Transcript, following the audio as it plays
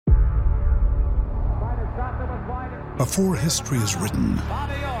Before history is written,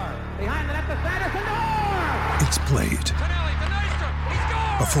 it's played.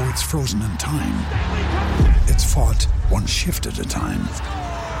 Before it's frozen in time, it's fought one shift at a time.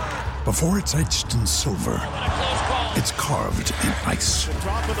 Before it's etched in silver, it's carved in ice.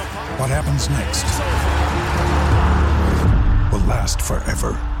 What happens next will last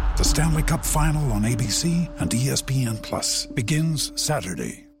forever. The Stanley Cup Final on ABC and ESPN Plus begins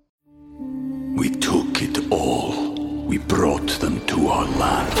Saturday. We took it all. We brought them to our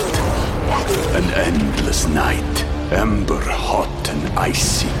land. An endless night, ember hot and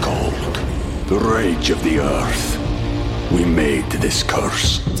icy cold. The rage of the earth. We made this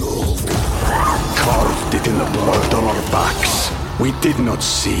curse. Carved it in the blood on our backs. We did not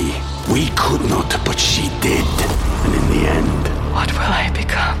see. We could not, but she did. And in the end... What will I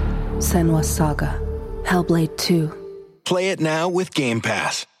become? Senua's Saga. Hellblade 2. Play it now with Game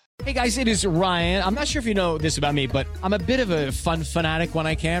Pass. Hey guys, it is Ryan. I'm not sure if you know this about me, but I'm a bit of a fun fanatic when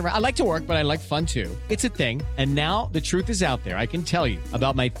I can. I like to work, but I like fun too. It's a thing. And now the truth is out there. I can tell you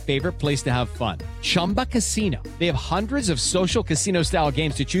about my favorite place to have fun. Chumba Casino. They have hundreds of social casino style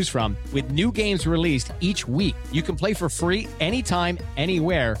games to choose from with new games released each week. You can play for free anytime,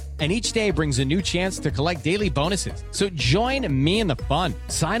 anywhere. And each day brings a new chance to collect daily bonuses. So join me in the fun.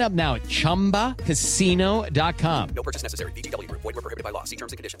 Sign up now at ChumbaCasino.com. No purchase necessary. VGW. Void where prohibited by law. See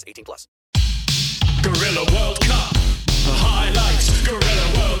terms and conditions. 18+. Gorilla World Cup. Highlights. Gorilla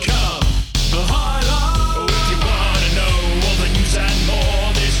World Cup. Highlights. If you want to know all the news and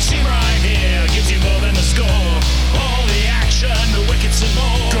more, this team right here gives you more than the score. All the action, the wickets and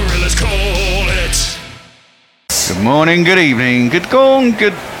more. Gorillas call it. Good morning, good evening, good dawn,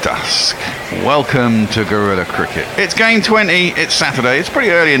 good dusk. Welcome to Gorilla Cricket. It's game 20, it's Saturday, it's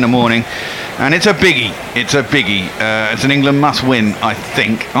pretty early in the morning, and it's a biggie. It's an England must-win,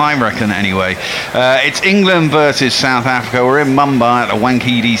 I reckon anyway. It's England versus South Africa. We're in Mumbai at the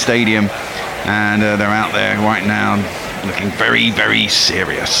Wankhede Stadium, and they're out there right now looking very, very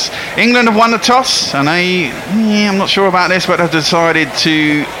serious. England have won the toss, and I'm not sure about this, but have decided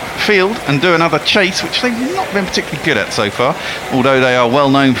to field and do another chase, which they've not been particularly good at so far, although they are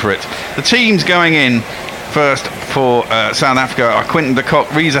well known for it. The teams going in first for South Africa are Quinton de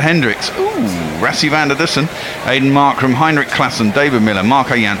Kock, Reza Hendricks, Rassie van der Dussen, Aiden Markram, Heinrich Klaassen, David Miller,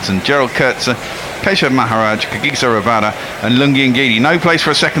 Marco Jansen, Gerald Kurtzer, Keshav Maharaj, Kagiso Rabada and Lungi Ngidi. No place for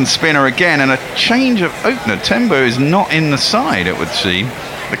a second spinner again, and a change of opener. Tembo is not in the side, it would seem.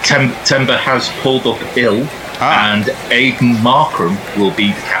 Tembo has pulled up ill, and Aiden Markram will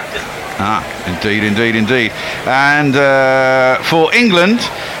be the captain. Indeed. And for England,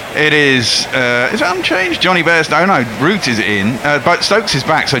 it is it unchanged? Johnny Bairstow, no, Root is in, but Stokes is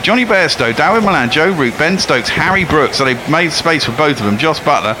back. So Johnny Bairstow, Darwin Milan, Joe Root, Ben Stokes, Harry Brooks. So they've made space for both of them. Joss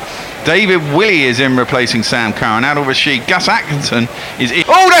Butler, David Willey is in replacing Sam Curran. Adil Rashid, Gus Atkinson is in.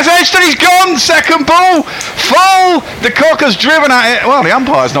 Oh, that's Edgton, he's gone! Second ball, full! De Kock has driven at it. Well, the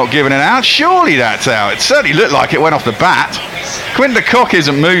umpire's not giving it out. Surely that's out. It certainly looked like it went off the bat. Quinton de Kock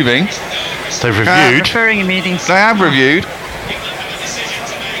isn't moving. They've reviewed. Referring in meetings. They have reviewed.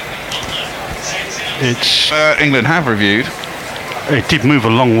 It's England have reviewed. It did move a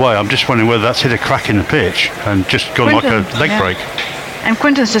long way. I'm just wondering whether that's hit a crack in the pitch and just gone like a leg break. And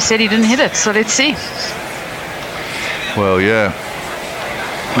Quinton's just said he didn't hit it, so let's see. Well, yeah.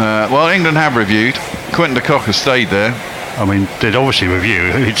 Well, England have reviewed. Quinton de Kock has stayed there. I mean, they'd obviously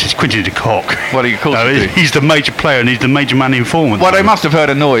review. It's Quinton de Kock. Well, of course he's the major player and he's the major man in form. Well, they must have heard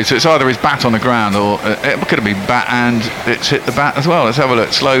a noise. So it's either his bat on the ground or it could have been bat and it's hit the bat as well. Let's have a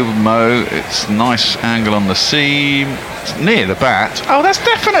look. Slow-mo. It's nice angle on the seam. It's near the bat. Oh, that's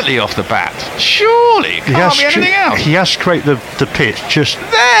definitely off the bat. Surely. It can't be anything else. He has scraped the pitch just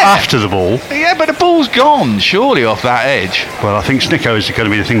there after the ball. Yeah, but the ball's gone. Surely off that edge. Well, I think Snicko is going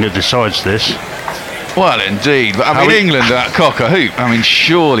to be the thing that decides this. Well, indeed. But, I mean, England at cock-a-hoop. I mean,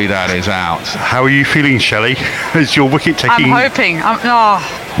 surely that is out. How are you feeling, Shelley? Is your wicket taking... I'm hoping.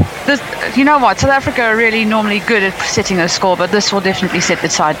 You know what? South Africa are really normally good at setting a score, but this will definitely set the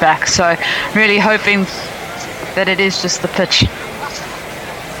side back. So, really hoping that it is just the pitch.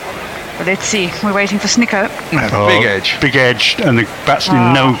 But let's see. We're waiting for Snicko. Big edge. Big edge, and the bat's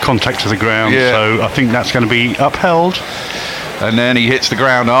in no contact to the ground. Yeah. So, I think that's going to be upheld. And then he hits the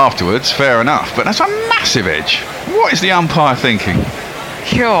ground afterwards, fair enough. But that's a massive edge. What is the umpire thinking?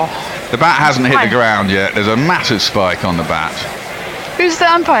 Sure. The bat hasn't hit the ground yet. There's a massive spike on the bat. Who's the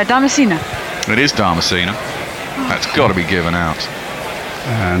umpire? Damasina? It is Damasina. That's got to be given out.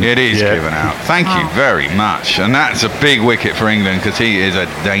 And it is given out. Thank you very much. And that's a big wicket for England because he is a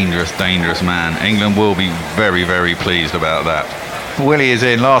dangerous, dangerous man. England will be very, very pleased about that. Willie is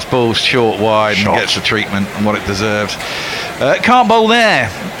in. Last ball short wide and gets the treatment and what it deserved. Can't bowl there,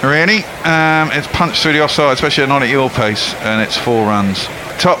 really. It's punched through the offside, especially not at your pace, and it's 4 runs.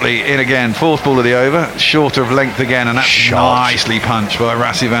 Topley in again, 4th ball of the over, shorter of length again, and that's nicely punched by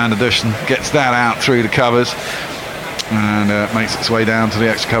Rassie van der Dussen. Gets that out through the covers and makes its way down to the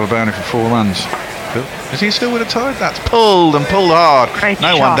extra cover boundary for 4 runs. Is he still with a tide? That's pulled and pulled hard.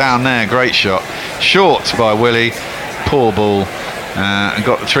 No one down there. Great shot. Short by Willie. Poor ball. And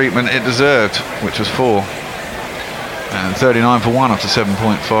got the treatment it deserved, which was 4. And 39 for 1 after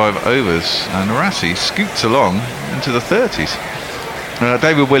 7.5 overs. And Rassie scoots along into the 30s.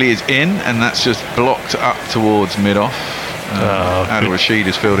 David Willey is in, and that's just blocked up towards mid-off. Adil Rashid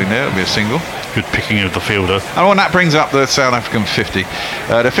is fielding there. It'll be a single. Good picking of the fielder. And that brings up the South African 50.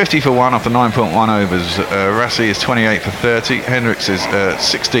 The 50 for 1 after 9.1 overs. Rassie is 28 for 30. Hendricks is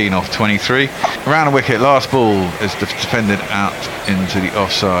 16 off 23. Around the wicket, last ball is defended out into the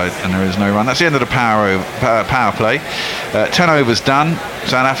offside, and there is no run. That's the end of the power play. 10 overs done.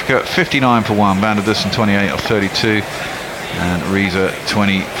 South Africa 59 for 1. Van der Dussen 28 off 32. And Reza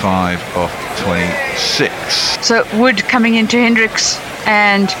 25 off 26. So Wood coming into Hendricks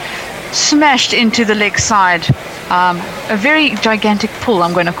and smashed into the leg side. A very gigantic pull,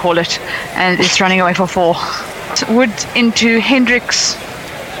 I'm going to call it, and it's running away for 4. Wood into Hendricks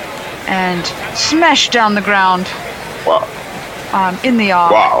and smashed down the ground. In the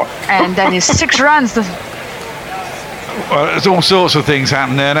arm. Wow. And that is 6 runs. Well, there's all sorts of things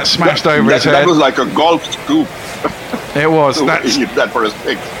happened there. That smashed over his head. That was like a golf scoop. It was. That's that for a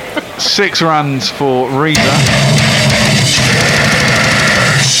 6. 6 runs for Reza.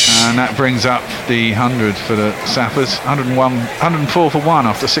 And that brings up the 100 for the Sappers. 104 for 1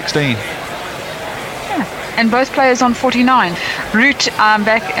 after 16. And both players on 49. Root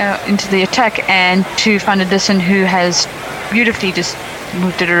back into the attack, and to Van der Dussen, who has beautifully just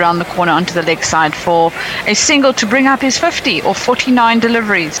moved it around the corner onto the leg side for a single to bring up his 50 or 49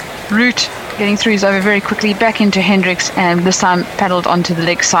 deliveries. Root getting through his over very quickly, back into Hendricks, and this time paddled onto the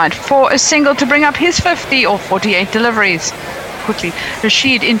leg side for a single to bring up his 50 or 48 deliveries. Quickly,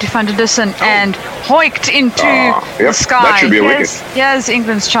 Rashid into Van der Dussen and hoiked into the sky. That should be a wicket. Here's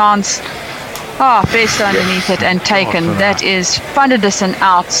England's chance. Best underneath it and taken. That is Van der Dussen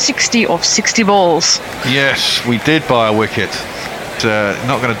out, 60 off 60 balls. Yes, we did buy a wicket.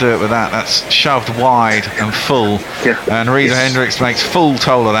 Not going to do it with that. That's shoved wide and full. Yeah. And Reza Hendricks makes full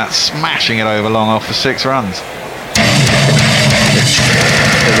toll of that, smashing it over long off for 6 runs.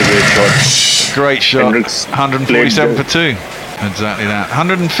 That's a great shot. Great shot. Hendricks 147 for 2. Exactly that.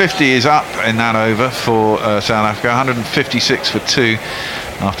 150 is up in that over for South Africa. 156 for 2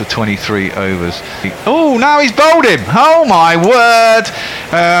 after 23 overs. Oh, now he's bowled him. Oh my word.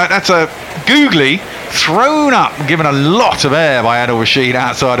 That's a googly thrown up, given a lot of air by Adil Rashid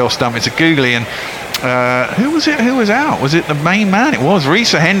outside off stump. It's a googly, and who was it? Who was out? Was it the main man? It was.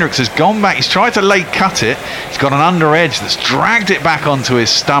 Reza Hendricks has gone back. He's tried to late cut it. He's got an under edge that's dragged it back onto his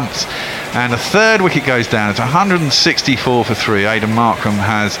stumps, and the 3rd wicket goes down. It's 164 for 3. Aidan Markram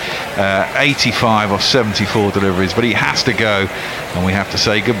has 85 off 74 deliveries, but he has to go, and we have to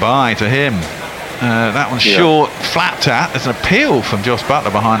say goodbye to him. That one's short, flapped at. There's an appeal from Josh Butler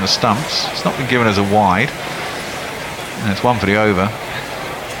behind the stumps. It's not been given as a wide. And it's 1 for the over.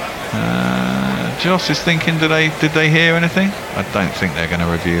 Josh is thinking, did they hear anything? I don't think they're going to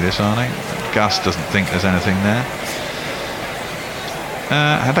review this, are they? Gus doesn't think there's anything there.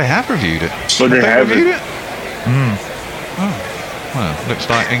 They have reviewed it. So they have reviewed it? Oh, well, looks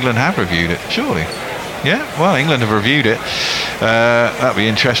like England have reviewed it, surely. Yeah, well, England have reviewed it. That'd be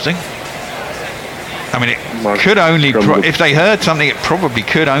interesting. I mean, it could only, if they heard something, it probably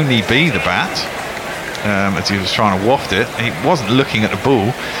could only be the bat. As he was trying to waft it, he wasn't looking at the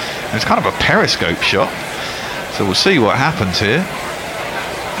ball. It's kind of a periscope shot, so we'll see what happens here.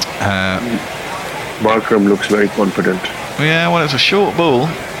 Markram looks very confident. Yeah, well, it's a short ball.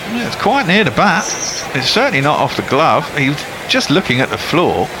 Yeah, it's quite near the bat. It's certainly not off the glove. He was just looking at the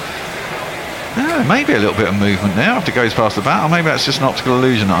floor. Maybe a little bit of movement there after it goes past the bat, or maybe that's just an optical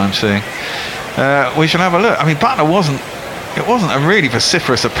illusion that I'm seeing. We shall have a look. I mean, Butler wasn't a really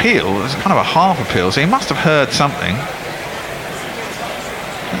vociferous appeal. It was kind of a half appeal, so he must have heard something.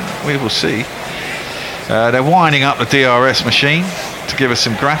 We will see. They're winding up the DRS machine to give us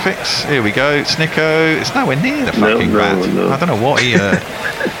some graphics. Here we go. Snicko. It's nowhere near the fucking bat. No. I don't know what he heard.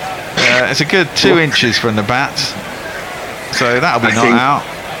 It's a good 2 inches from the bat, so that'll be not out.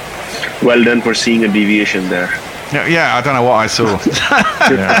 Well done for seeing a deviation there. Yeah, I don't know what I saw.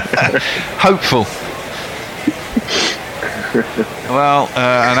 Hopeful. Well,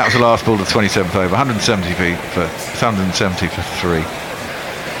 and that was the last ball of the 27th over. 170 for 3.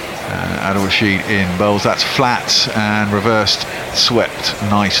 Adil Rashid in bowls. That's flat and reversed, swept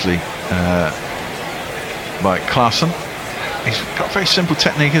nicely by Klaassen. He's got a very simple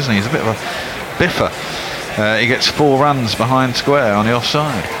technique, isn't he? He's a bit of a biffer. He gets 4 runs behind square on the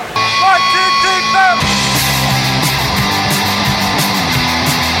offside.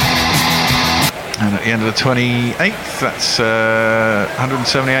 And at the end of the 28th, that's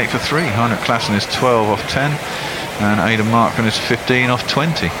 178 for 3. Heinrich Klaassen is 12 off 10, and Aidan Markram is 15 off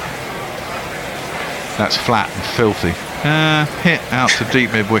 20. That's flat and filthy. Hit out to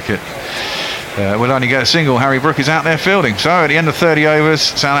deep mid-wicket. We'll only get a single. Harry Brook is out there fielding. So at the end of 30 overs,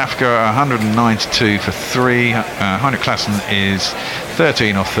 South Africa are 192 for 3. Heinrich Klaassen is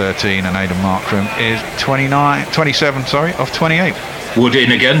 13 off 13, and Aidan Markram is 27 off 28. Wood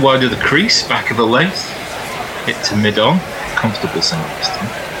in again, wide of the crease, back of the length. Hit to mid-on. Comfortable single this time.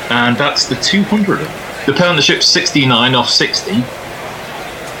 And that's the 200. The partnership's 69 off 60.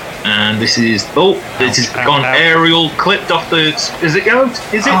 And this is gone aerial, clipped off the. Is it out?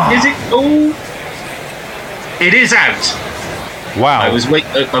 Is it? Is it? Oh, it is out. Wow! I was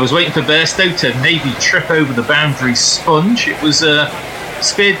waiting for Bairstow to maybe trip over the boundary sponge. It was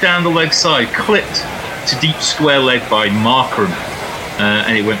speared down the leg side, clipped to deep square leg by Markram,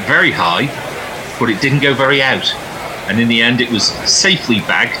 and it went very high, but it didn't go very out. And in the end, it was safely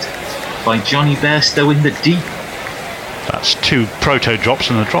bagged by Johnny Bairstow in the deep. That's 2 proto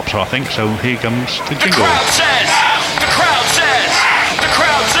drops and a drop, I think. So here comes the jingle. The crowd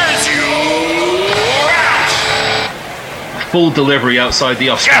says you're out. Full delivery outside the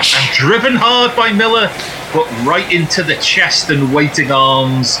off, and driven hard by Miller, but right into the chest and waiting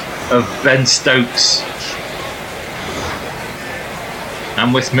arms of Ben Stokes.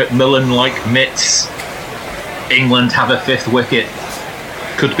 And with McMillan like mitts, England have a 5th wicket.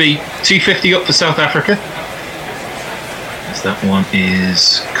 Could be 250 up for South Africa. That one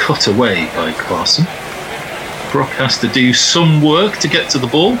is cut away by Klaassen. Brook has to do some work to get to the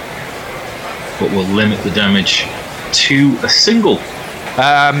ball, but will limit the damage to a single.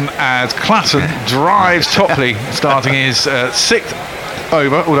 As Klaassen drives Topley, starting his 6th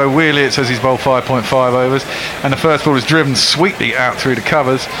over, although weirdly it says he's bowled 5.5 overs, and the first ball is driven sweetly out through the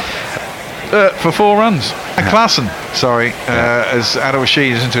covers for 4 runs. And Klaassen, as Adil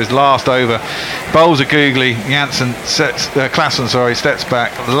Rashid is into his last over, bowls a googly. Klaassen steps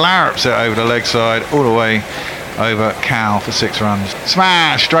back, larrups it over the leg side, all the way over Cal for 6 runs.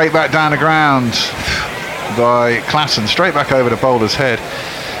 Smash straight back down the ground by Klaassen, straight back over the bowler's head,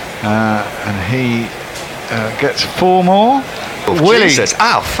 and he gets 4 more. Willie is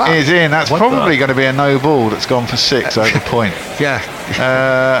in. That's probably going to be a no ball that's gone for 6 over point. Yeah.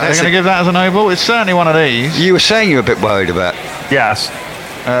 They're going to give that as a no ball. It's certainly one of these. You were saying you were a bit worried about. Yes.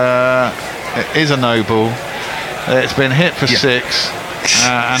 It is a no ball. It's been hit for 6,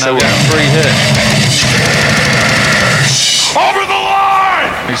 and there was a free hit. Over the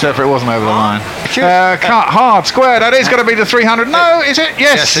line! Except for it wasn't over the line. Cut hard, square. That is going to be the 300. No, is it?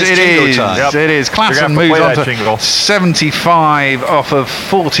 Yes, it is. Yep. It is. Klaassen moves on to 75 off of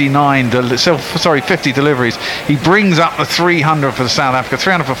 50 deliveries. He brings up the 300 for South Africa.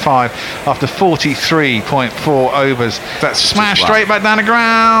 300 for 5 after 43.4 overs. That's smashed straight back down the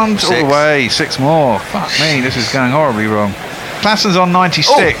ground. All the way. 6 more. Fuck me, this is going horribly wrong. Klaassen's on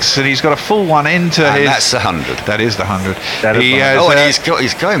 96, and he's got a full one into his. That's the 100. That is the 100. And he's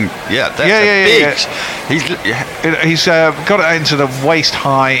going. Yeah, that's He's got it into the waist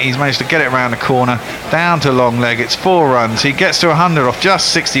high. He's managed to get it around the corner, down to long leg. It's 4 runs. He gets to 100 off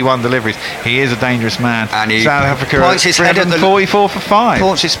just 61 deliveries. He is a dangerous man. And he South Africa points his head at the 44 for 5.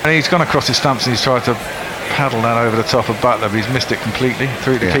 And he's gone across his stumps and he's tried to paddle that over the top of Butler, but he's missed it completely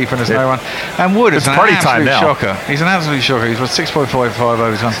through the keeper, and there's no run. And Wood is an absolute shocker. He's an absolute shocker. He's got 6.55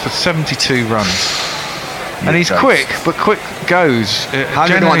 overs for 72 runs. And he's quick, but quick goes.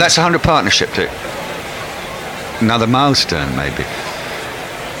 101, that's 100 partnership too. Another milestone, maybe.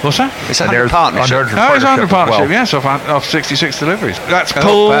 What's that? It's 100 partnership. Oh, it's 100 partnership, yes, off 66 deliveries. That's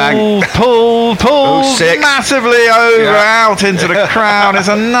pulled massively over, out into the crowd. It's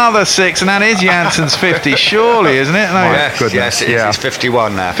another 6, and that is Janssen's 50, surely, isn't it? No, yes, it's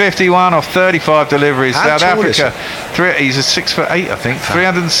 51 now. 51 off 35 deliveries. How South tall Africa, he's a 6'8", I think.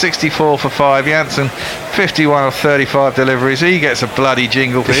 364 for 5. Janssen, 51 off 35 deliveries. He gets a bloody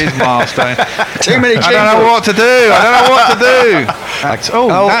jingle for his milestone. Too many jingles. I don't know what to do.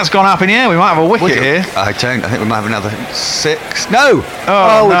 That's gone up in the air. We might have a wicket here. I don't. I think we might have another 6. No.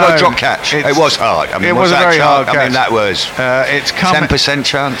 Oh, we no. got a drop catch. It was hard. I mean, it was a very hard catch. I mean, that was it's coming. 10%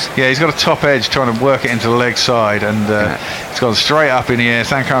 chance. Yeah, he's got a top edge trying to work it into the leg side, and it's gone straight up in the air.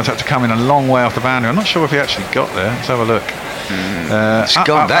 Sankaran's had to come in a long way off the boundary. I'm not sure if he actually got there. Let's have a look. It's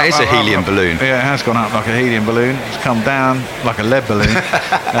gone. That is a helium balloon. Yeah, it has gone up like a helium balloon. It's come down like a lead balloon.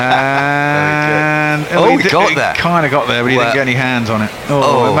 And he got there. Kind of got there, but he didn't get any hands on it.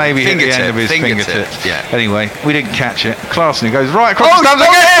 Maybe hit the end of his fingertips. Yeah. Anyway, we didn't catch it. Klaassen, who goes right across. Oh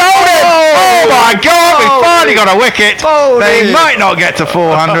my God! We finally got a wicket. They might not get to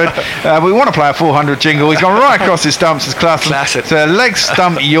 400. We want to play a 400 jingle. He's gone right across his stumps as Klaassen. It's a leg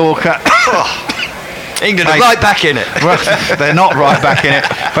stump Yorker. England are right back in it. Well, they're not right back in it,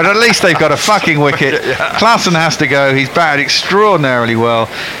 but at least they've got a fucking wicket. Klaassen has to go. He's batted extraordinarily well,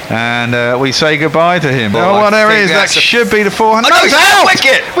 and we say goodbye to him. There it is. That should be the 400. No, it's out!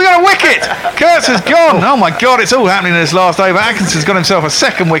 Wicket! We got a wicket! Kurtz has gone. Oh my God, it's all happening in this last over. Atkinson's got himself a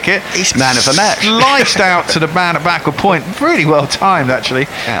second wicket. He's man of the match. Sliced out to the man at backward point. Really well timed, actually.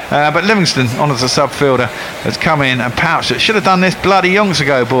 Yeah. But Livingston, on as a sub fielder, has come in and pouched it. Should have done this bloody yonks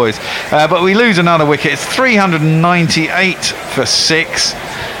ago, boys. But we lose another wicket. It's 398 for 6,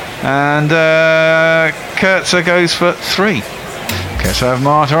 and Kurtzer goes for 3. Keshav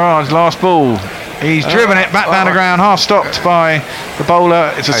Maharaj, last ball. He's driven it back down the ground, half stopped by the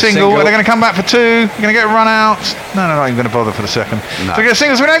bowler. It's a single. They're going to come back for 2. They're going to get a run out. No, not even going to bother for the second. No. So we get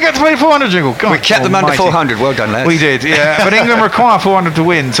singles. We don't get to play 400 jingle. God, we kept them under 400. Well done, lads. We did, yeah. But England require 400 to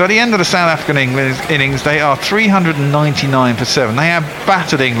win. So at the end of the South African innings, they are 399 for 7. They have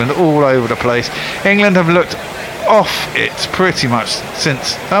battered England all over the place. England have looked off it pretty much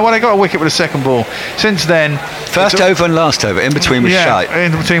since. They got a wicket with a second ball. Since then, first over and last over. In between was shite.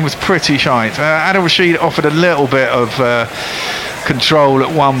 In between was pretty shite. Adil Rashid offered a little bit of control at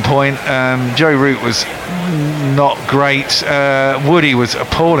one point. Joe Root was not great. Woody was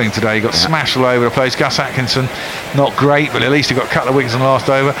appalling today. He got smashed all over the place. Gus Atkinson, not great, but at least he got a couple of wickets on the last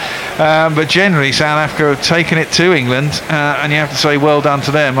over. But generally, South Africa have taken it to England, and you have to say well done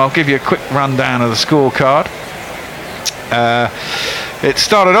to them. I'll give you a quick rundown of the scorecard. It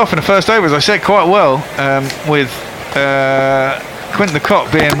started off in the first over, as I said, quite well, with Quinton de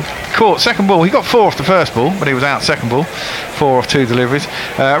Kock being caught second ball. He got 4 off the first ball, but he was out second ball. 4 off 2 deliveries.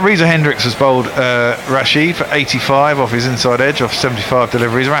 Reza Hendricks has bowled Rashid for 85 off his inside edge off 75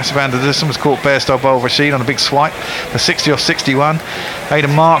 deliveries. Rasif Anderson was caught Bairstow bowled Rashid on a big swipe for 60 off 61.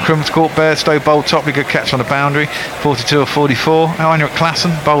 Aidan Markram was caught Bairstow bowled Topley, good catch on the boundary, 42 off 44. Heinrich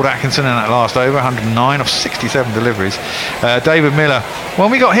Klaassen bowled Atkinson in that last over, 109 off 67 deliveries. David Miller,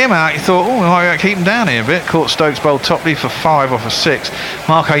 when we got him out, you thought, we might keep him down here a bit. Caught Stokes bowled Topley for 5 off a 6.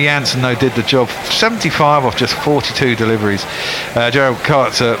 Marco Janssen, though, did the job, 75 off just 42 deliveries. Gerald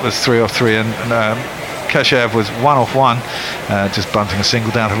Carter was 3 off 3, and Keshav was 1 off 1, just bunting a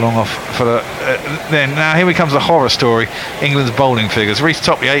single down to long off for the. Then now here comes the horror story. England's bowling figures. Reece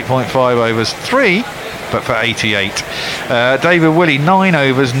Topley 8.5 overs, 3, but for 88. David Willey 9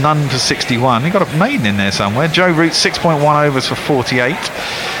 overs, none for 61. He got a maiden in there somewhere. Joe Root 6.1 overs for 48.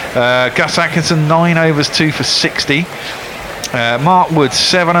 Gus Atkinson 9 overs, 2 for 60. Mark Wood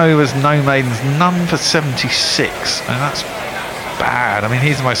 7 overs, no maidens, none for 76, and that's bad. I mean,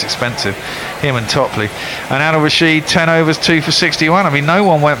 he's the most expensive, him and Topley. And Adil Rashid 10 overs, 2 for 61. I mean, no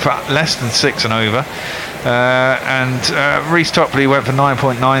one went for less than 6 and over. And Reece Topley went for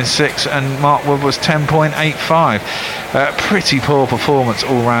 9.96, and Mark Wood was 10.85. Pretty poor performance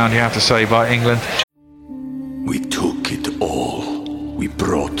all round, you have to say, by England. We took it all. We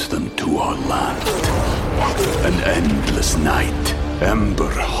brought them to our land. An endless night, ember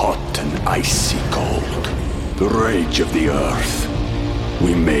hot and icy cold. The rage of the earth.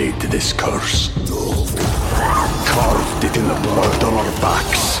 We made this curse. Carved it in the blood on our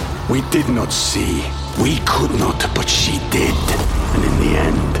backs. We did not see. We could not, but she did. And in the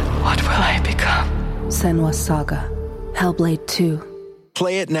end... What will I become? Senwa Saga. Hellblade 2.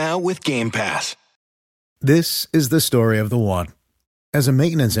 Play it now with Game Pass. This is the story of the one. As a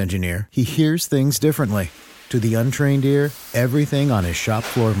maintenance engineer, he hears things differently. To the untrained ear, everything on his shop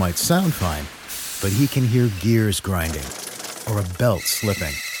floor might sound fine, but he can hear gears grinding or a belt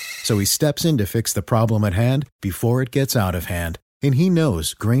slipping. So he steps in to fix the problem at hand before it gets out of hand. And he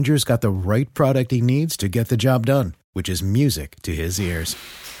knows Grainger's got the right product he needs to get the job done, which is music to his ears.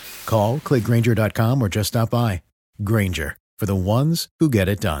 Call, click Grainger.com, or just stop by. Grainger, for the ones who get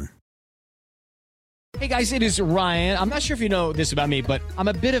it done. Hey guys, it is Ryan. I'm not sure if you know this about me, but I'm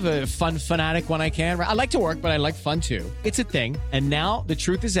a bit of a fun fanatic when I can. I like to work, but I like fun too. It's a thing. And now the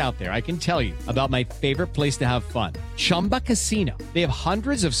truth is out there. I can tell you about my favorite place to have fun. Chumba Casino. They have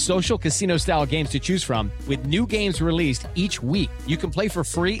hundreds of social casino style games to choose from with new games released each week. You can play for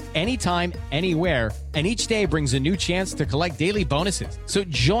free anytime, anywhere. And each day brings a new chance to collect daily bonuses. So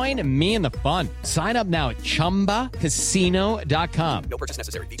join me in the fun. Sign up now at ChumbaCasino.com. No purchase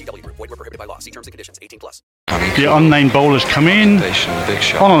necessary. VGW Group. Void where prohibited by law. See terms and conditions. 18+. The unnamed bowlers come in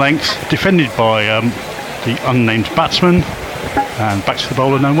on a length, defended by the unnamed batsman, and back to the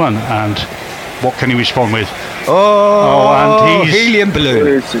bowler, no one. And what can he respond with? And he's helium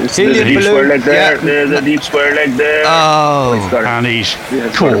balloon. It's there's a deep square leg there. There's a deep square leg there. And he's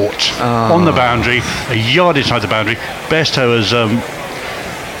caught on the boundary, a yard inside the boundary. Bairstow has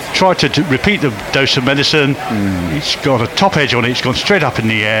tried to repeat the dose of medicine. It's got a top edge on it. It's gone straight up in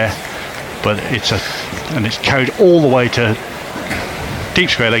the air, but it's carried all the way to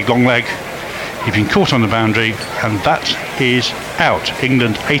deep square leg, long leg. He's been caught on the boundary, and that is out.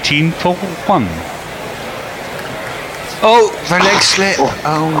 England 18 for 1. Oh, the leg slip.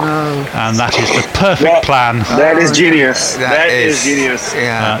 Oh no. And that is the perfect plan. That is genius. That is genius.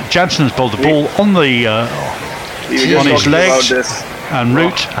 Yeah. Jansen's bowled the ball on the on his legs, and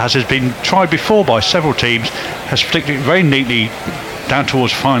Root, as has been tried before by several teams, has flicked it very neatly down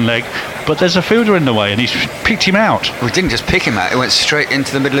towards fine leg, but there's a fielder in the way and he's picked him out. We didn't just pick him out, it went straight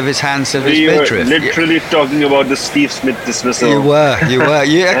into the middle of his hands of his We midriff. were literally talking about the Steve Smith dismissal. You were.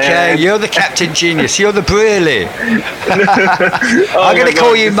 Okay, you're the captain genius. You're the Brearley. I'm going to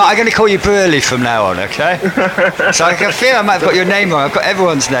call you Brearley from now on. Okay. So I can feel I might have got your name wrong. I've got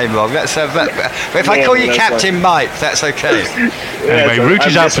everyone's name wrong. But if I call you Captain Mike, that's okay. Anyway, Root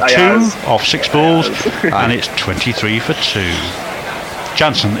is out for 2 off 6 balls, and it's 23 for 2.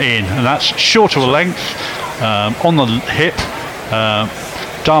 Jansen in, and that's short of a length on the hip.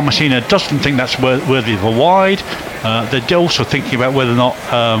 Darmasina doesn't think that's worthy of a wide. They're also thinking about whether or not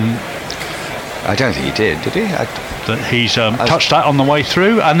I don't think he did he? That he's touched that on the way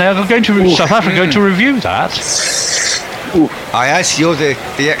through, and they're going to South Africa going to review that. I asked, you're the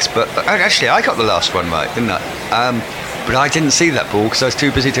expert. Actually, I got the last one right, didn't I? But I didn't see that ball because I was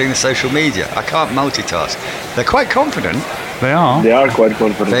too busy doing the social media. I can't multitask. They're quite confident. They are. They are quite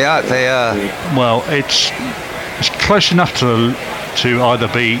confident. They are. Well, it's close enough to either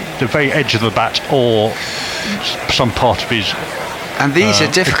be the very edge of the bat or some part of his. And these are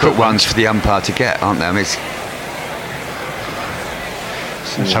difficult ones for the umpire to get, aren't they? I mean,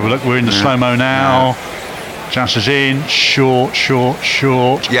 let's have a look. We're in the slow-mo now. Jansen's in, short.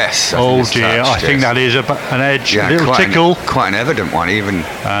 Yes. Oh dear, I think that is an edge, a little tickle. Quite an evident one, even.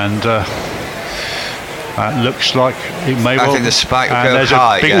 And that looks like it may well. I think the spike will go there's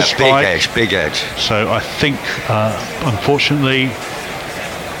high. A bigger spike. Big edge. So I think, unfortunately,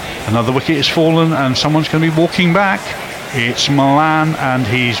 another wicket has fallen, and someone's going to be walking back. It's Milan, and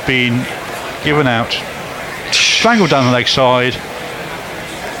he's been given out, strangled down the leg side,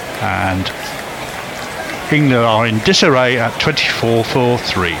 and England are in disarray at 24 for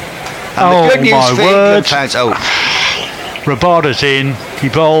 3. And the good news my word! Rabada's in, he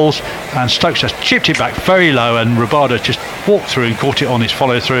bowls, and Stokes has chipped it back very low, and Rabada just walked through and caught it on his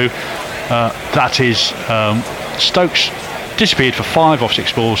follow through. That is Stokes disappeared for 5 off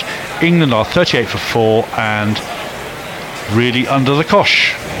 6 balls. England are 38 for 4 and really under the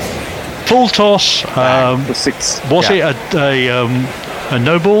cosh. Full toss. For 6. Was it a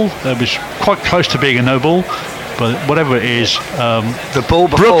no ball? It was quite close to being a no ball, but whatever it is, the ball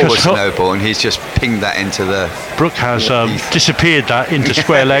before was a no ball, and he's just pinged that into the. Brooke has disappeared that into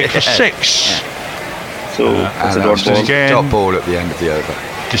square leg for 6. Yeah. So that's a dot ball. Dot ball at the end of the over.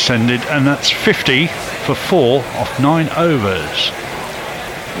 Descended, and that's 50 for 4 off 9 overs.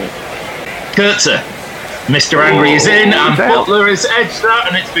 Kurtzer, Mr. Angry is in, and Butler has edged that,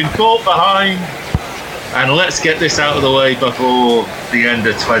 and it's been caught behind. And let's get this out of the way before the end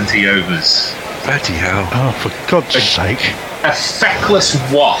of 20 overs. Bloody hell. Oh, for God's sake. A feckless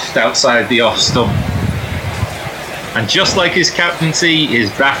waft outside the off stump. And just like his captaincy, his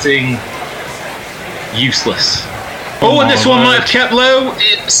batting, useless. And this one might have kept low.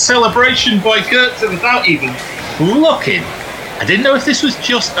 It's celebration by Kurtzer without even looking. I didn't know if this was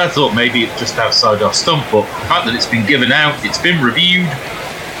just, I thought maybe it's just outside off stump, but the fact that it's been given out, it's been reviewed.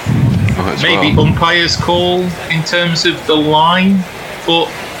 Maybe umpires call in terms of the line, but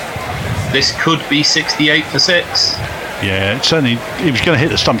this could be 68 for 6. Yeah, certainly he was going to hit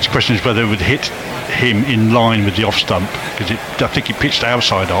the stump. The question is whether it would hit him in line with the off stump, because I think he pitched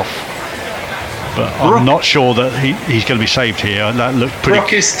outside off. but I'm not sure that he's going to be saved here. That looked pretty.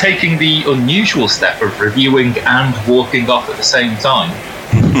 Brock is taking the unusual step of reviewing and walking off at the same time.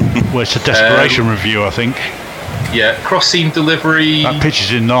 Well, it's a desperation review, I think. Yeah, cross seam delivery. That pitch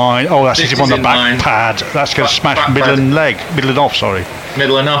is in 9. Oh, that's hit him on the back pad. That's going to smash middle and leg. Middle and off, sorry.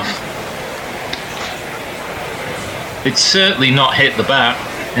 Middle and off. It's certainly not hit the bat,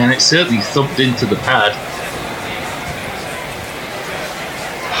 and it's certainly thumped into the pad.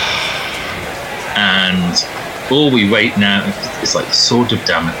 And all we wait now is like the sword of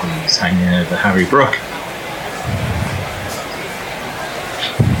Damocles hanging over Harry Brook.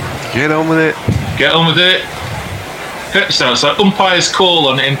 Get on with it. Get on with it. So umpire's call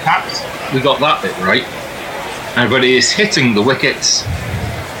on impact. We got that bit right. Everybody is hitting the wickets.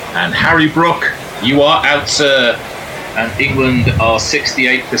 And Harry Brook, you are out, sir. And England are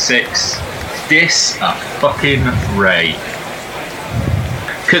 68 for 6. This a fucking ray.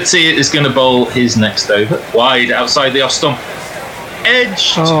 Coetzee is going to bowl his next over. Wide outside the off stump.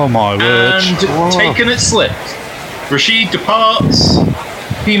 Edged. Oh my word. And taken it slipped. Rashid departs.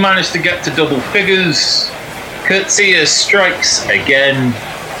 He managed to get to double figures. Coetzee strikes again.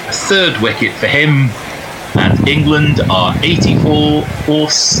 A third wicket for him. And England are 84 for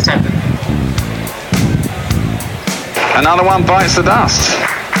 7. Another one bites the dust.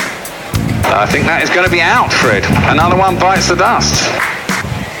 I think that is going to be out, Fred. Another one bites the dust.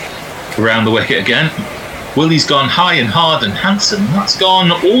 Around the wicket again. Willie's gone high and hard and handsome. That's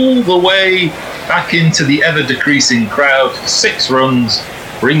gone all the way back into the ever-decreasing crowd. 6 runs,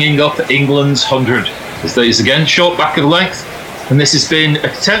 bringing up England's 100. As there is again, short back of length. And this has been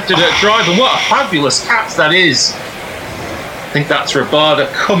attempted at drive. And what a fabulous catch that is. I think that's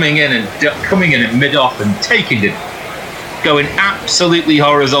Rabada coming in at mid-off and taking it. Going absolutely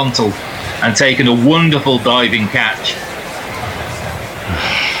horizontal and taking a wonderful diving catch.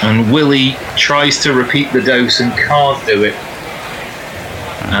 And Willie tries to repeat the dose and can't do it.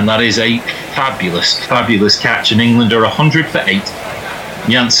 And that is a fabulous, fabulous catch. And England are 100 for 8.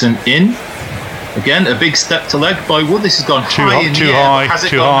 Janssen in. Again, a big step to leg by Wood. This has gone high in the air. Has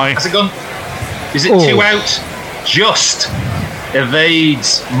it gone? Is it 2 out? Just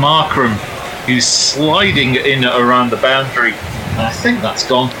evades Markram, who's sliding in around the boundary. And I think that's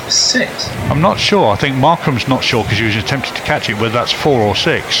gone for 6. I'm not sure. I think Markram's not sure because he was attempting to catch it, whether that's 4 or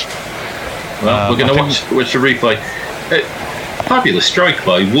 6. Well, we're going to watch the replay. Fabulous strike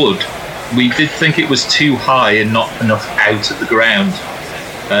by Wood. We did think it was too high and not enough out at the ground.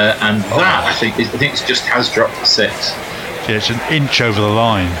 And that, I think it just has dropped for 6. Yeah, it's an inch over the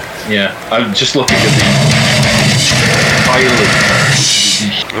line. Yeah, I'm just looking at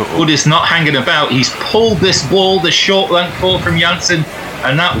the Wood is not hanging about. He's pulled this ball, this short length ball from Janssen,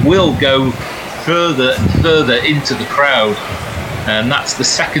 and that will go further and further into the crowd. And that's the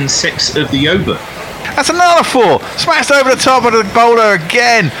second 6 of the over. That's another 4. Smashed over the top of the bowler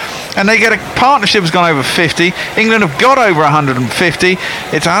again. And they get a partnership has gone over 50. England have got over 150.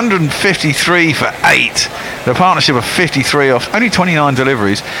 It's 153 for 8. The partnership of 53 off only 29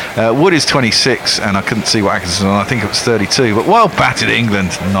 deliveries. Wood is 26, and I couldn't see what Atkinson was on. I think it was 32. But well batted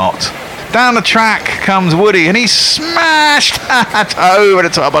England, not. Down the track comes Woody, and he smashed that over the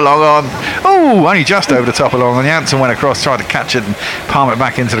top of long on. Oh, only just over the top of long on. Janssen went across, tried to catch it and palm it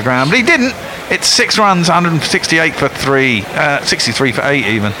back into the ground, but he didn't. It's 6 runs, 168 for 3, 63 for 8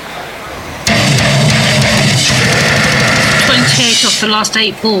 even. 28 off the last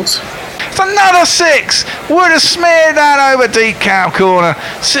 8 balls. It's another 6. Would have smeared that over deep cow corner.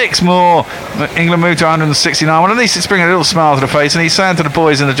 6 more. England moved to 169. Well, at least it's bringing a little smile to the face. And he's saying to the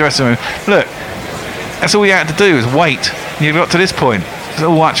boys in the dressing room, look, that's all you had to do is wait. You've got to this point. It's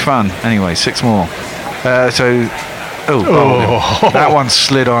all much fun. Anyway, 6 more. That one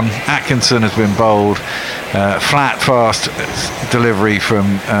slid on. Atkinson has been bowled. Flat, fast delivery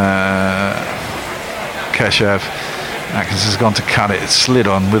from Keshav. Atkinson's gone to cut it. It slid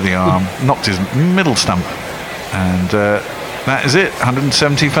on with the arm, knocked his middle stump, and that is it.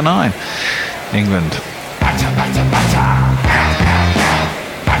 170 for 9. England.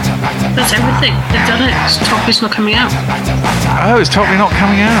 That's everything. They've done it. Topley's not coming out. Oh, is Topley not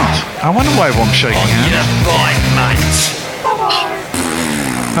coming out? I wonder why everyone's shaking hands.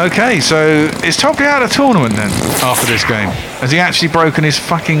 Okay, so is Topley out of the tournament then after this game? Has he actually broken his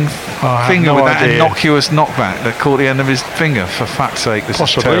fucking finger with that innocuous knockback that caught the end of his finger. For fuck's sake, this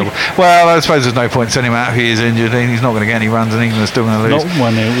is terrible. Well, I suppose there's no point sending him out if he is injured. He's not going to get any runs, and England's still going to lose. Not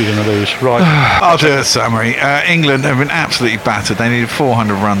when we're going to lose, right? I'll do a summary. England have been absolutely battered. They needed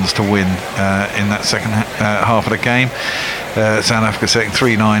 400 runs to win in that second half of the game. South Africa second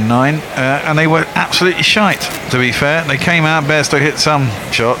 399, and they were absolutely shite, to be fair. They came out, Bairstow hit some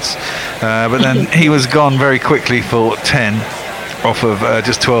shots, but then he was gone very quickly for 10 off of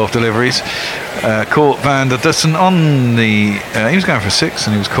just 12 deliveries. Caught Van der Dussen on the he was going for 6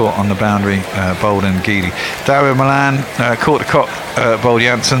 and he was caught on the boundary, bowled and Geely. Dario Milan caught the cop, bowled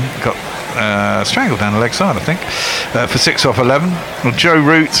Janssen, got strangled down the leg side, I think, for 6 off 11. Well, Joe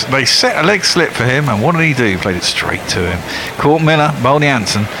Root, they set a leg slip for him, and what did he do? Played it straight to him. Caught Miller, bowled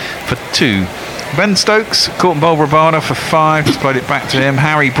Janssen for 2. Ben Stokes caught and bowled Rabada for 5, just played it back to him.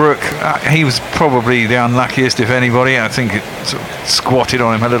 Harry Brook, he was probably the unluckiest, if anybody. I think it sort of squatted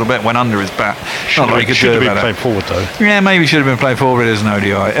on him a little bit, went under his bat. Not that he could do about it. Should have been played forward, though. Yeah, maybe should have been played forward as an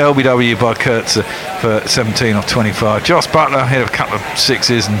ODI. LBW by Kurtzer for 17 off 25. Joss Butler hit a couple of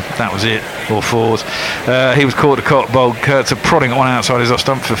 6s and that was it, or 4s. He was caught to caught, bowled Kurtzer, prodding one outside his off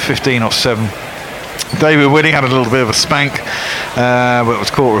stump for 15 off 7. David Whitty had a little bit of a spank, but it was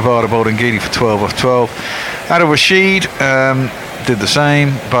caught Ravada, bowled and Geely for 12 off 12. Adil Rashid did the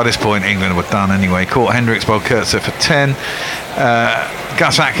same. By this point, England were done anyway. Caught Hendricks, bowled Kurtzer for 10.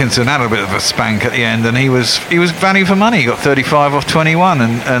 Gus Atkinson had a bit of a spank at the end, and he was value for money. He got 35 off 21,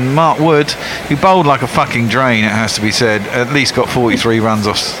 and Mark Wood, who bowled like a fucking drain, it has to be said, at least got 43 runs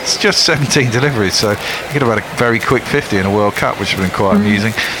off just 17 deliveries, so he could have had a very quick 50 in a World Cup, which would have been quite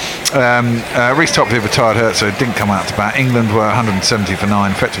amusing. Reece Topley retired hurt, so didn't come out to bat. England were 170 for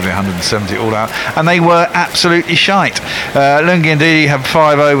 9, effectively 170 all out, and they were absolutely shite. Lungi Ndidi had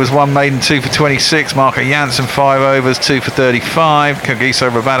 5 overs, 1 maiden, 2 for 26. Marco Janssen 5 overs, 2 for 35. Kagiso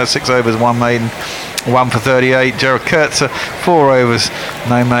Rabada 6 overs, 1 maiden, 1 for 38. Gerald Kurtzer 4 overs,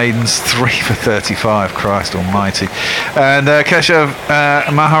 no maidens, 3 for 35. Christ almighty. And Keshav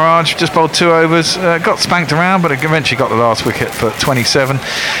Maharaj just bowled 2 overs, got spanked around, but eventually got the last wicket for 27.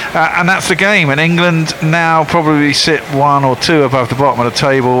 And that's the game. And England now probably sit 1 or 2 above the bottom of the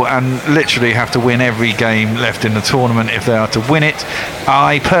table and literally have to win every game left in the tournament if they are to win it.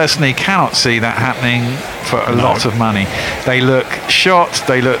 I personally cannot see that happening for a lot of money. They look shot,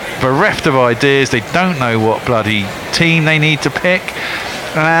 they look bereft of ideas, they don't know what bloody team they need to pick,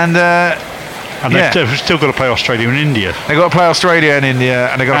 and they've still got to play Australia and India. They've got to play Australia and India,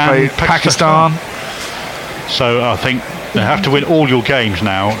 and they've got to play Pakistan. So I think they have to win all your games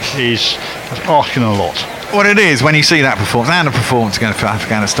now is asking a lot. What it is, when you see that performance, and the performance against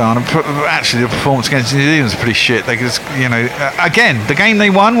Afghanistan, and actually the performance against New Zealand is pretty shit. They just, again, the game they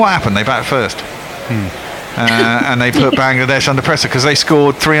won, what happened? They batted first. And they put Bangladesh under pressure because they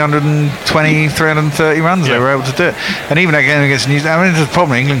scored 320, 330 runs. They were able to do it. And even again against New Zealand, I mean, the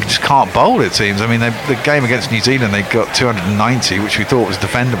problem, England just can't bowl, it seems. I mean, the game against New Zealand, they got 290, which we thought was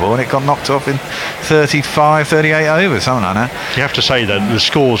defendable, and it got knocked off in 35, 38 overs, something like that. You have to say that the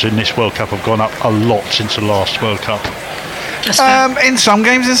scores in this World Cup have gone up a lot since the last World Cup. In some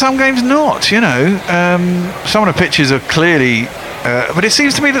games not, some of the pitches are clearly but it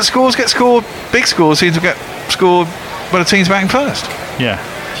seems to me that big scores seem to get scored by the teams batting first.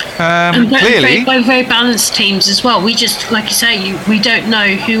 And clearly very, very balanced teams as well. We just, like you say, we don't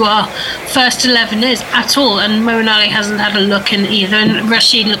know who our first 11 is at all, and Moeen Ali hasn't had a look in either, and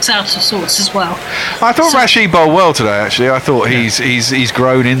Rashid looks out of sorts as well. I thought Rashid bowled well today, actually. I thought he's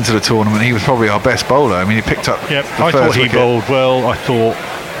grown into the tournament. He was probably our best bowler. I mean, he picked up I thought he bowled well. I thought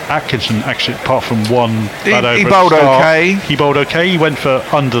Atkinson, actually, apart from one bad over, he bowled okay. He bowled okay. He went for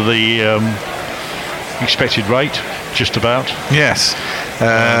under the expected rate, just about. Yes.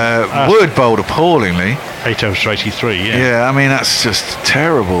 Wood bowled appallingly. 8 overs for 83. Yeah, I mean, that's just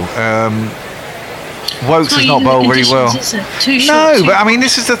terrible. Wokes has not bowled very well. But I mean,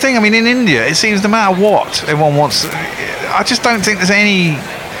 this is the thing. I mean, in India, it seems no matter what everyone wants. I just don't think there's any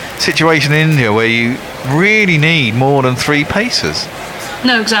situation in India where you really need more than 3 pacers.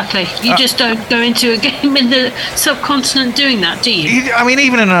 No, exactly. You just don't go into a game in the subcontinent doing that, do you? I mean,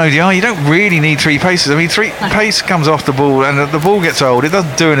 even in an ODI, you don't really need 3 paces. I mean, pace comes off the ball, and the ball gets old. It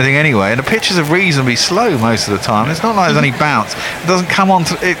doesn't do anything anyway, and the pitches are reasonably slow most of the time. It's not like there's any bounce. It doesn't come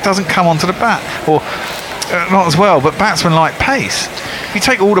onto the bat, or not as well. But batsmen like pace. If you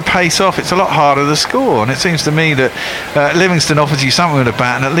take all the pace off, it's a lot harder to score. And it seems to me that Livingston offers you something with a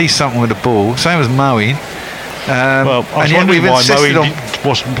bat and at least something with a ball. Same as Moeen. Well, I was wondering why Moeen just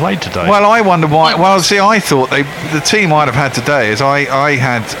wasn't played today. Well, I wonder why. Well, see, I thought the team I'd have had today is I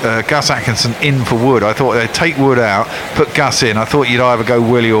had Gus Atkinson in for Wood. I thought they'd take Wood out, put Gus in. I thought you'd either go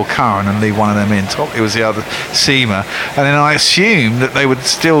Willie or Curran and leave one of them in. It was the other Seamer. And then I assumed that they would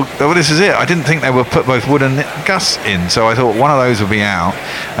still... Well, this is it. I didn't think they would put both Wood and Gus in. So I thought one of those would be out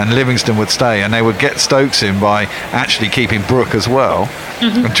and Livingston would stay. And they would get Stokes in by actually keeping Brook as well,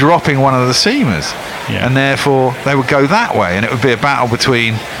 and dropping one of the Seamers. Yeah. And therefore they would go that way. And it would be a battle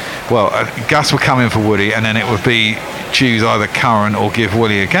between... Well, Gus would come in for Woody, and then it would be choose either Curran or give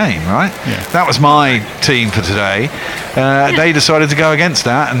Willie a game, right? Yeah. That was my team for today. They decided to go against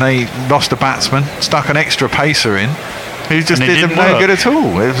that, and they lost a batsman, stuck an extra pacer in, who just did them no good at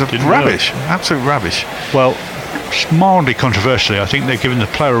all. It was rubbish, absolute rubbish. Well, mildly controversially, I think they're giving the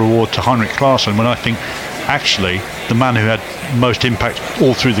player award to Heinrich Klaassen, when I think actually the man who had most impact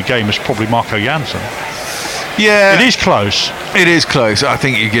all through the game is probably Marco Jansen. Yeah, it is close. It is close. I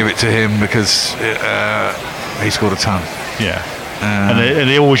think you give it to him because he scored a ton. Yeah, and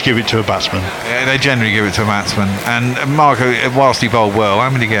they always give it to a batsman. Yeah, they generally give it to a batsman. And Marco, whilst he bowled well, how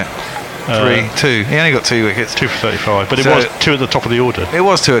many did he get? 2. He only got 2 wickets. 2 for 35, but it was 2 at the top of the order. It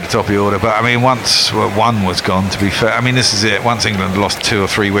was 2 at the top of the order, but I mean, once one was gone, to be fair, I mean, this is it. Once England lost 2 or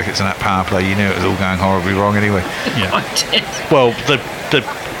 3 wickets in that power play, you knew it was all going horribly wrong anyway. Yeah. Well, they've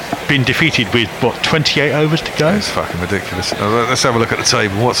been defeated with 28 overs to go. It's fucking ridiculous. Let's have a look at the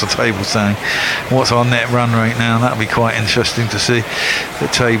table. What's the table saying? What's our net run rate now? That'll be quite interesting to see, the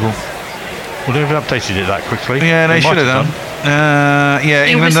table. Well, they've updated it that quickly. Yeah, they should have done.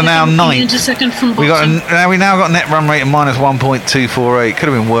 England are now 9th. We now got net run rate of -1.248. Could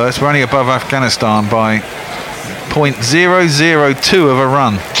have been worse. We're only above Afghanistan by 0.002 of a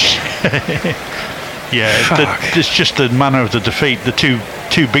run. Yeah, it's just the manner of the defeat. The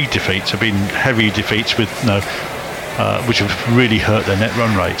two big defeats have been heavy defeats with which have really hurt their net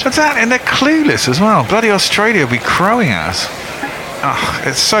run rate. But and they're clueless as well. Bloody Australia will be crowing at us. Oh,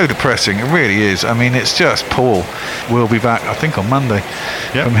 it's so depressing. It really is. I mean, it's just poor. We'll be back, I think, on Monday.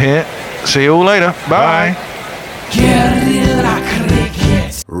 From here. See you all later. Bye. Guerrilla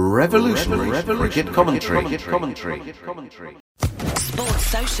Cricket. Revolutionary cricket commentary. Sports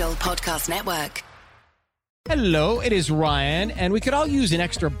Social Podcast Network. Hello, it is Ryan, and we could all use an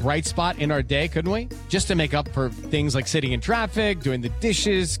extra bright spot in our day, couldn't we? Just to make up for things like sitting in traffic, doing the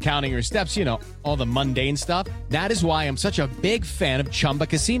dishes, counting your steps, all the mundane stuff. That is why I'm such a big fan of Chumba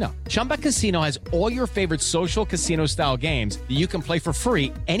Casino. Chumba Casino has all your favorite social casino-style games that you can play for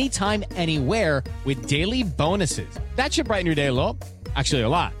free anytime, anywhere with daily bonuses. That should brighten your day a little. Actually, a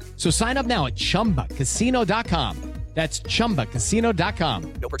lot. So sign up now at ChumbaCasino.com. That's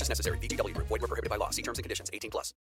ChumbaCasino.com. No purchase necessary. VGW Group. Void where prohibited by law. See terms and conditions. 18+.